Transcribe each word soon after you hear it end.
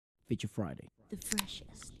Feature Friday. The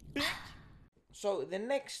freshest. So the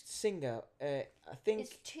next singer, I think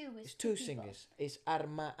It's two people. singers. It's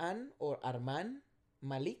Armaan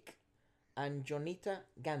Malik and Jonita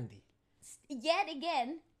Gandhi. Yet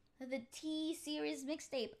again, the T-Series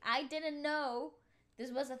Mixtape. I didn't know this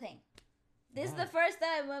was a thing. This is the first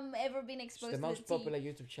time I'm ever been It's exposed the to most the popular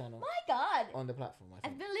YouTube channel My God, on the platform, I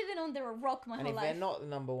I've think. been living under a rock my And whole if life. they're not the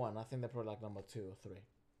number one, I think they're probably like number 2 or 3.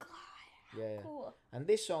 God, Yeah. cool. And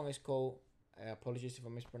this song is called, apologies if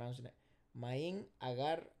I'm mispronouncing it, Main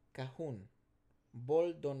Agar Kahun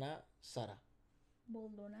Bol Dona Sara.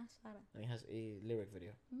 Boldona Sara. And it has a lyric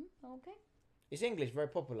video. Okay, It's English, very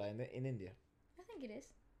popular in India. I think it is.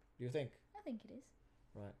 Do you think? I think it is.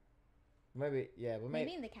 Right. Maybe, yeah, but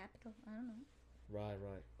Maybe in the capital. I don't know.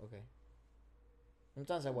 Right, okay.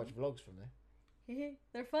 Sometimes I watch vlogs from there.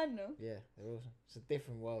 They're fun, no? Yeah, they're awesome. It's a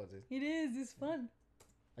different world, dude. It is. It's fun.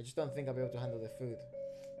 I just don't think I'll be able to handle the food.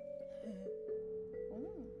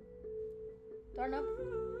 Turn up.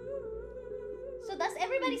 So does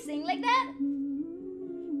everybody sing like that?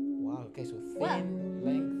 Wow, okay, so thin, Well.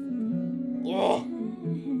 length. Oh!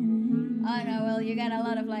 Oh no, well you got a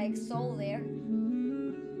lot of like soul there.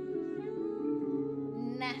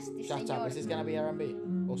 Nasty Shut senor. up, is this gonna be R&B?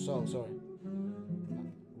 Or soul, sorry.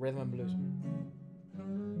 Rhythm and blues.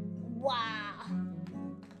 Wow.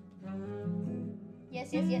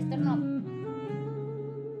 Yes, turn up.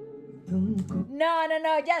 No,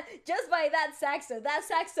 just by that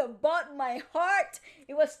saxo bought my heart.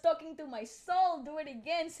 It was talking to my soul. Do it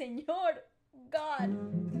again, senor. God.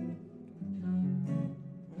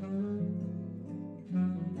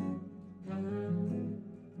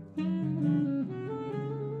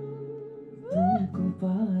 तुमको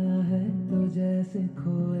पाया है तो जैसे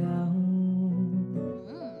खोया हूँ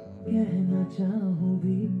कहना चाहूँ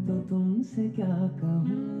भी तो तुमसे क्या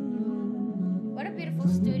कहूँ What a beautiful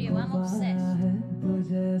studio. I'm obsessed. है तो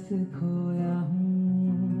जैसे खोया हूँ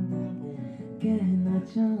कहना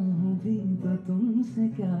चाहूँ भी तो तुमसे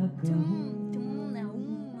क्या कहूँ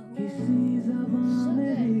किसी ज़बान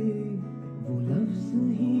में वो लफ्ज़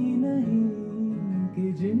ही नहीं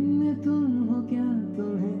कि जिनमें तुम हो क्या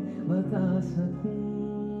तुम्हें बता सकूं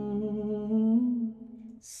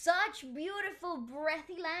Such beautiful,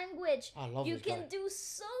 breathy language. I love You this can guy. do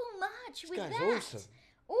so much with guy's that. awesome.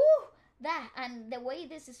 Ooh, that and the way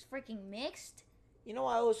this is freaking mixed. You know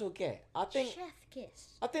what I also get? I think Chef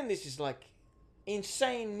kiss. this is like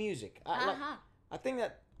insane music. Uh-huh. I think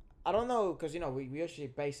that, I don't know, because, you know, we actually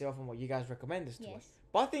base it off on what you guys recommend us to Yes. us.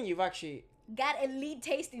 But I think you've actually, Got elite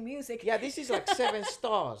taste in music. yeah, this is like 7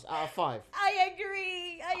 stars out of 5. I agree.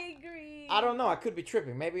 I don't know, I could be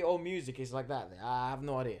tripping. Maybe all music is like that. I have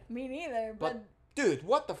no idea. Me neither, But, but dude,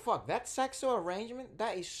 what the fuck? That saxo arrangement,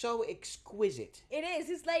 that is so exquisite. it is.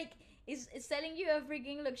 It's like it's selling you a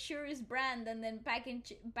freaking luxurious brand and then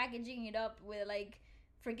packaging it up with like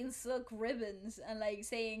freaking silk ribbons and like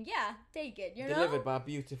saying, yeah, take it, you know? Delivered by a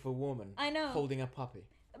beautiful woman. I know. Holding a puppy.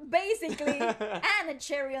 Basically, and a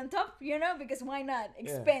cherry on top, you know, because why not?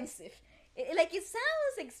 Expensive. It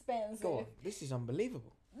sounds expensive. Go on, this is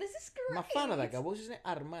unbelievable. This is great. I'm a fan of that guy. What's his name?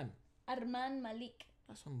 Armaan. Armaan Malik.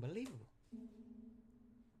 That's unbelievable.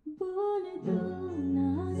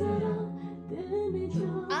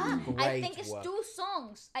 I Great think it's work. 2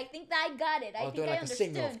 songs. I think that I got it. I Oh, think do it I like a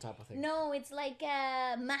understood. sing-off type of thing. No, it's like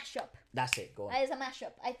a mashup. That's it, go on. It's a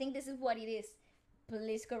mashup. I think this is what it is.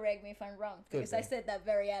 Please correct me if I'm wrong, Good, because I man. said that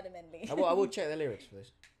very adamantly. I will check the lyrics for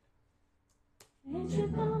this.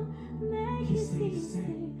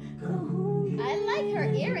 I like her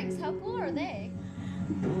earrings. How cool are they?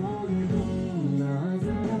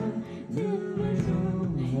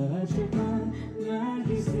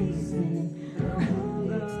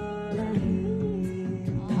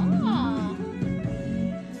 Ah.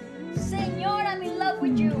 Senor, I'm in love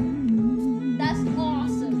with you. That's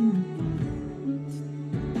awesome.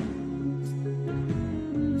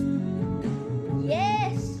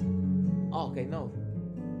 Yes. Oh, okay, no.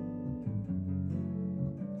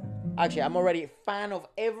 Actually, I'm already a fan of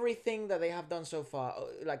everything that they have done so far.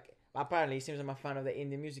 Like, apparently, it seems I'm a fan of the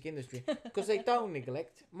Indian music industry because they don't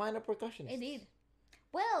neglect minor percussionists. Indeed.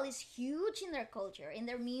 Well, it's huge in their culture, in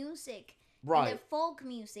their music. In Right. their folk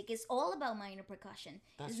music. It's all about minor percussion.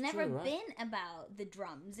 That's It's never true, right? been about the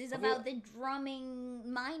drums. It's Have about you- the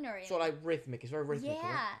drumming minor. So like rhythmic, it's very rhythmic.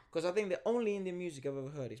 Yeah. Because I think the only Indian music I've ever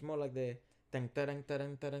heard is more like the tang tang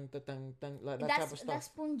tang tang tang tang like that type of stuff. That's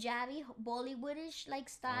Punjabi, Bollywoodish like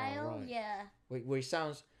style. right. Yeah. Where it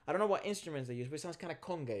sounds, I don't know what instruments they use, but it sounds kind of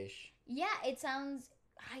conga-ish. Yeah, it sounds.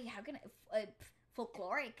 How can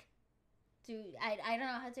folkloric? I don't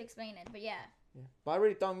know how to explain it, but yeah. Yeah. But I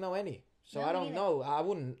really don't know any. So No, I me don't neither. know. I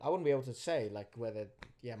wouldn't be able to say like whether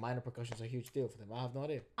minor percussion is a huge deal for them. I have no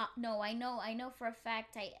idea. No, I know for a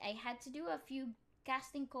fact. I had to do a few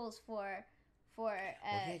casting calls for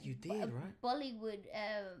yeah, you did, right? Bollywood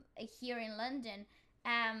here in London.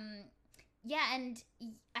 Yeah, and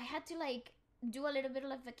I had to like do a little bit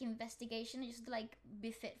of like investigation just to like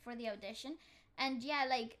be fit for the audition. And yeah,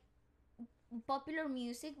 like popular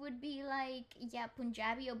music would be like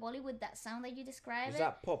Punjabi or Bollywood, that sound that you describe Is it.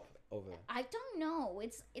 that pop over there? I don't know.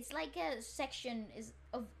 It's like a section is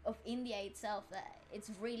of India itself that it's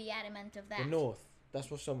really adamant of that. The north. That's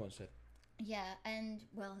what someone said. Yeah, and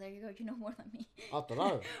well, there you go. You know more than me. I don't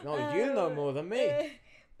know. No, you know more than me.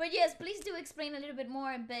 But yes, please do explain a little bit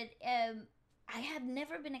more. But I have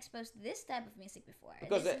never been exposed to this type of music before.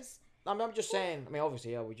 Because I'm just saying. I mean,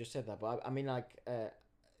 obviously, yeah, we just said that, but I mean, like,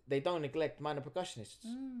 they don't neglect minor percussionists,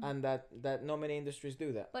 and that not many industries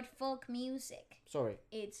do that. But folk music, Sorry.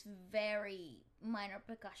 it's very minor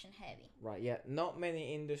percussion heavy. Right. Yeah. Not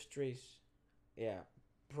many industries. Yeah.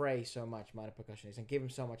 Praise so much minor percussionists and give them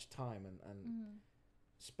so much time and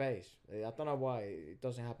space. I don't know why it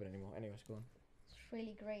doesn't happen anymore. Anyways, go on. It's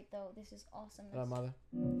really great though. This is awesome. Hello, mother.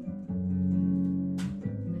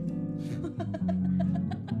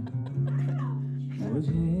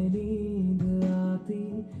 मुझे नींद आती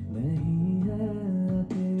नहीं है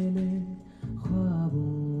अकेले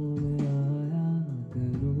ख्वाबों में आया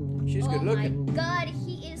करो She's good Oh my looking. God,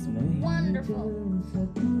 he is नहीं wonderful. चल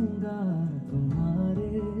सकूंगा तुम्हारे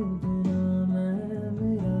बिना मैं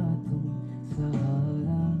मेरा तुम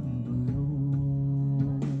सहारा बनो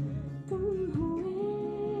तुम हुए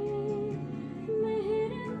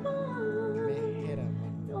मेहरबान Meherban.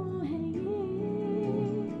 तुम है ये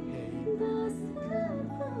दास्तां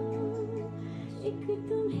एक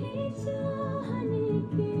तुम्हें चाहने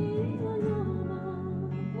के अलावा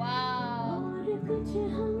Wow. और कुछ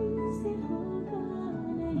हमसे होगा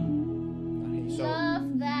नहीं So Love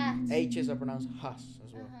that. H's are pronounced hus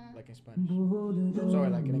as well, like in Spanish. बोल दो Sorry,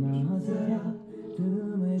 like in English. ना जरा दिल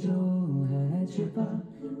में जो है छिपा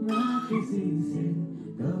मैं किसी से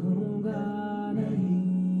कहूँगा नहीं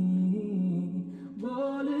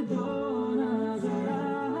बोल दो ना जरा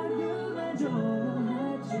दिल में जो है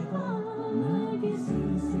छिपा मैं किसी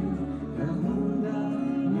से कहूँगा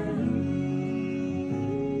नहीं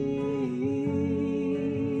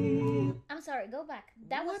I'm sorry, go back.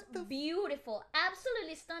 That What was beautiful.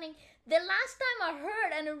 Absolutely stunning. The last time I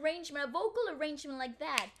heard an arrangement, a vocal arrangement like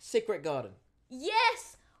that. Secret Garden.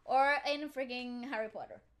 Yes! Or in freaking Harry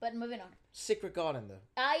Potter. But moving on. Secret Garden, though.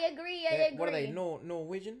 I agree, I agree. What are they?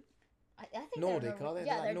 Norwegian? I think Nordic, they're are they?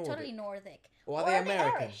 Yeah, They're they're like totally Nordic. Or are they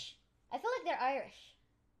American? Irish? I feel like they're Irish.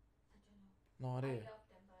 No idea.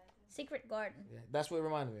 Secret Garden. Yeah, that's what it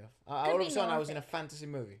reminded me of. Could All be of a sudden, I was in a Nordic. fantasy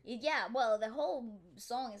movie. Yeah, well, the whole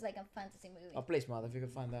song is like a fantasy movie. Oh, please, mother, if you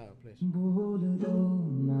could find that out, please. बोल दो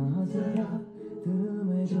ना जरा दिल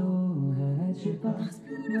में जो है छिपा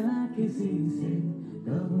मैं किसी से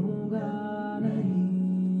कहूँगा नहीं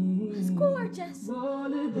It's gorgeous.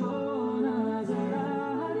 बोल दो ना जरा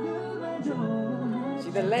दिल में जो है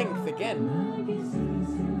See the length again. मैं किसी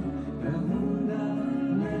से कहूँगा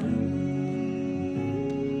नहीं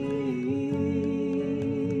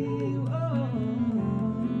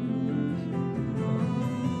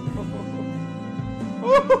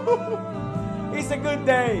It's a good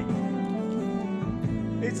day.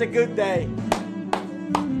 It's a good day.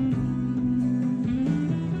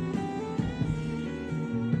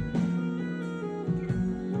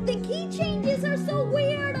 The key changes are so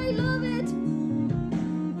weird. I love it.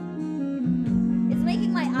 It's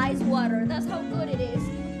making my eyes water. That's how good it is.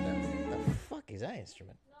 The fuck is that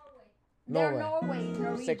instrument? They're Norway.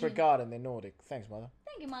 Norwegian. Sacred Garden, they're Nordic. Thanks, mother.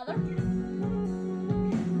 Thank you, mother.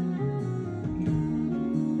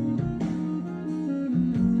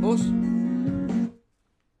 Boss.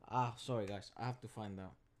 Sorry guys, I have to find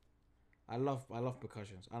out. I love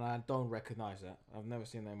percussions, and I don't recognize that. I've never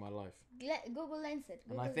seen that in my life. Google Lens it.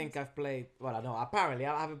 And I think I've played. Well, I know. Apparently,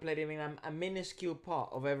 I haven't played even a minuscule part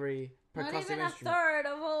of every percussive Not even a instrument. third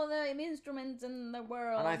of all the instruments in the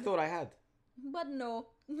world. And I thought I had. But no.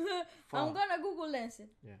 I'm Fuck. gonna Google Lens it.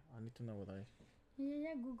 Yeah, I need to know what that is.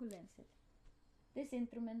 Yeah, Google Lens it. This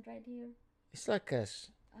instrument right here. It's like a.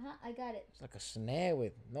 I got it. It's like a snare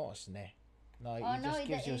with not a snare. No, Oh it no, just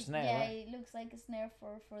gives you a snare, yeah, right? it looks like a snare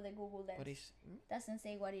for the Google Lens. But it's Doesn't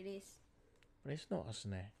say what it is. not a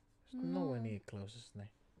snare. It's No. nowhere near close to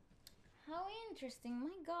snare. How interesting! My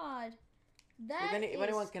God, If, that if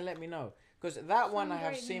anyone can let me know, because that one some I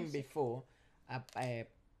have great seen music. before. The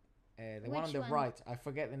one on Which the one? right, I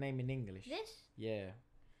forget the name in English. this. Yeah,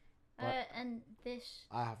 And this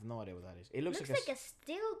I have no idea what that is. It looks, looks like a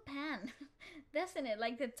steel pan, doesn't it?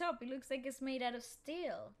 Like the top, it looks like it's made out of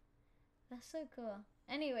steel. That's so cool.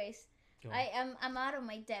 Anyways, Go on. I'm out of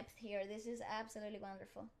my depth here. This is absolutely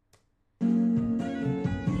wonderful.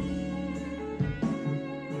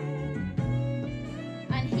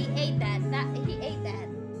 And he ate that. He ate that.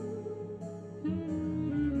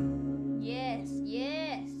 Yes,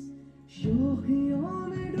 yes. शोखियों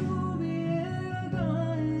में डूबी ये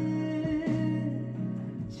अदाएं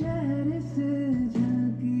चेहरे से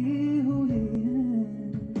झांकी हुई हैं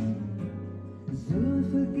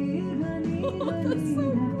जुल्फ की घनी घनी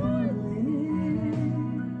घटाएं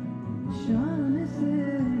शान से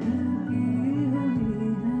ढकी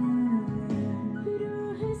हुई हैं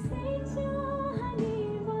रूह से चाहने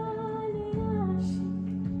वाले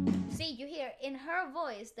आशिक. See, you hear in her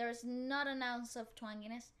voice, there's not an ounce of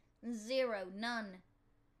twanginess. Zero, none.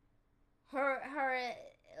 Her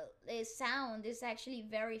sound is actually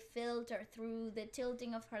very filtered through the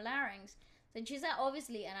tilting of her larynx. So she's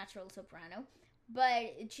obviously a natural soprano,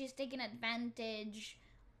 but she's taken advantage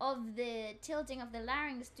of the tilting of the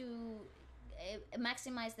larynx to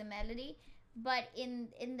maximize the melody. But in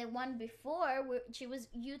the one before, where she was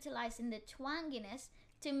utilizing the twanginess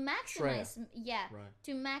to maximize,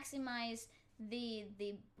 to maximize the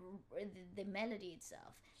melody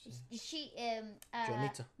itself. She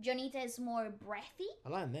Jonita is more breathy. I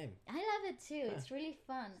like the name. I love it too. It's really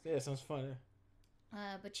fun. Yeah, it sounds fun.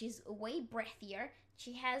 Yeah. But she's way breathier.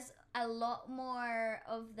 She has a lot more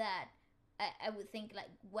of that. I would think like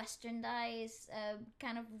westernized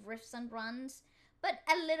kind of riffs and runs, but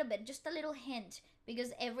a little bit, just a little hint,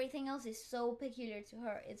 because everything else is so peculiar to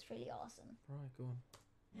her. It's really awesome. Right, go on.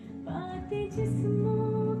 बातें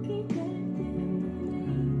जिस्मों की करते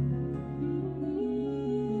नहीं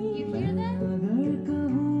You hear that? अगर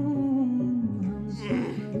कहूँ हम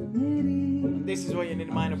सफर मेरी This is why you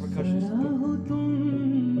need minor percussions. हो तुम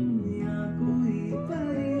या कोई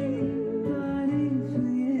परी तारीफ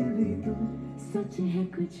ये भी तो सच है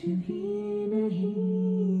कुछ भी नहीं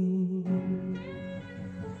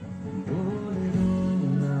बोल दो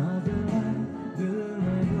ना जरा दिल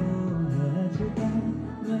में जो है छुपा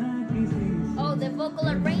मैं किसी से Oh, the vocal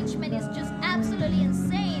arrangement is just absolutely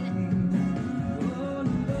insane. बोल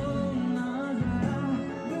दो ना जरा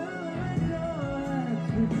दिल में जो है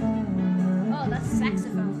छुपा मैं Oh, that's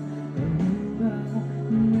saxophone.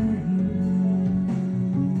 कहूँगा नहीं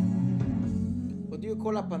What do you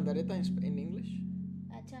call a pandereta in English?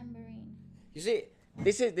 A tambourine. You see,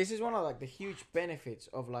 this is one of like the huge benefits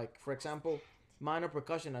of like, for example, minor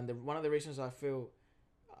percussion, and one of the reasons I feel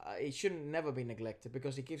it shouldn't never be neglected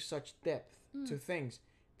because it gives such depth to things.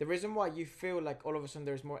 The reason why you feel like all of a sudden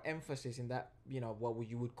there's more emphasis in that, you know, what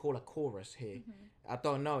you would call a chorus here. I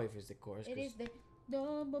don't know if it's the chorus. It 'cause- is the.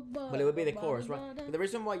 Well, it would be the chorus, right? But the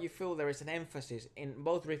reason why you feel there is an emphasis in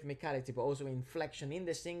both rhythmicality but also inflection in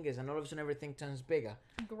the singers, and all of a sudden everything turns bigger,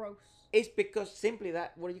 Gross. it's because simply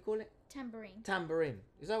that, what do you call it? Tambourine. Tambourine.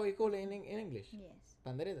 Is that what you call it in English? Yes.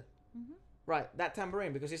 Pandereta. Right, that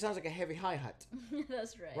tambourine, because it sounds like a heavy hi-hat,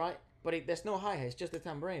 That's right. right? But there's no hi-hat, it's just the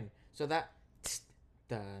tambourine. So that tss,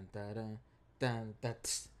 dun da dun dun da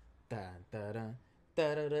tss, dun da dun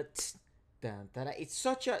da da da tss, dun da da. It's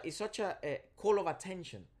such a call of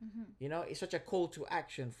attention. You know, it's such a call to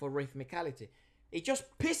action for rhythmicality. It just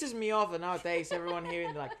pisses me off that nowadays everyone here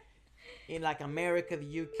in like America,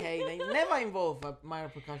 the UK, they never involve a minor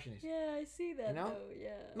percussionist. Yeah, I see that You know? though,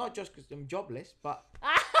 yeah. Not just because I'm jobless, but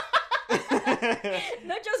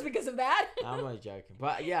Not just because of that. I'm not joking.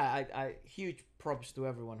 But yeah, I huge props to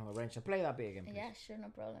everyone who arranged and play that bit again, please. Yeah, sure, no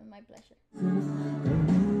problem. My pleasure.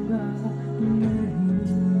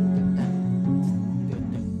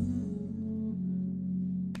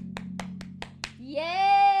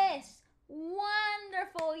 Yes!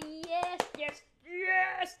 Wonderful! Yes, yes,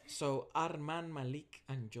 yes! So Armaan Malik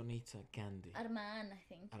and Jonita Gandhi. Armaan, I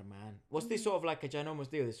think. Armaan. Was this sort of like a ginormous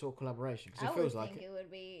deal? This sort of collaboration? Because I it feels would like think it. it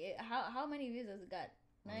would be. How many views has it got?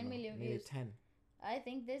 I 9 don't know, million nearly views. 10. I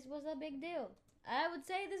think this was a big deal. I would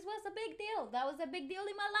say this was a big deal. That was a big deal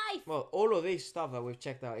in my life. Well, all of this stuff that we've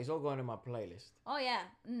checked out is all going in my playlist. Oh yeah,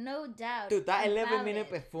 no doubt. Dude, that about 11-minute it.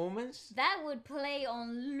 performance, That would play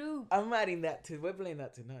on loop. I'm adding that to. We're playing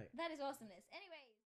that tonight. That is awesomeness. Anyway.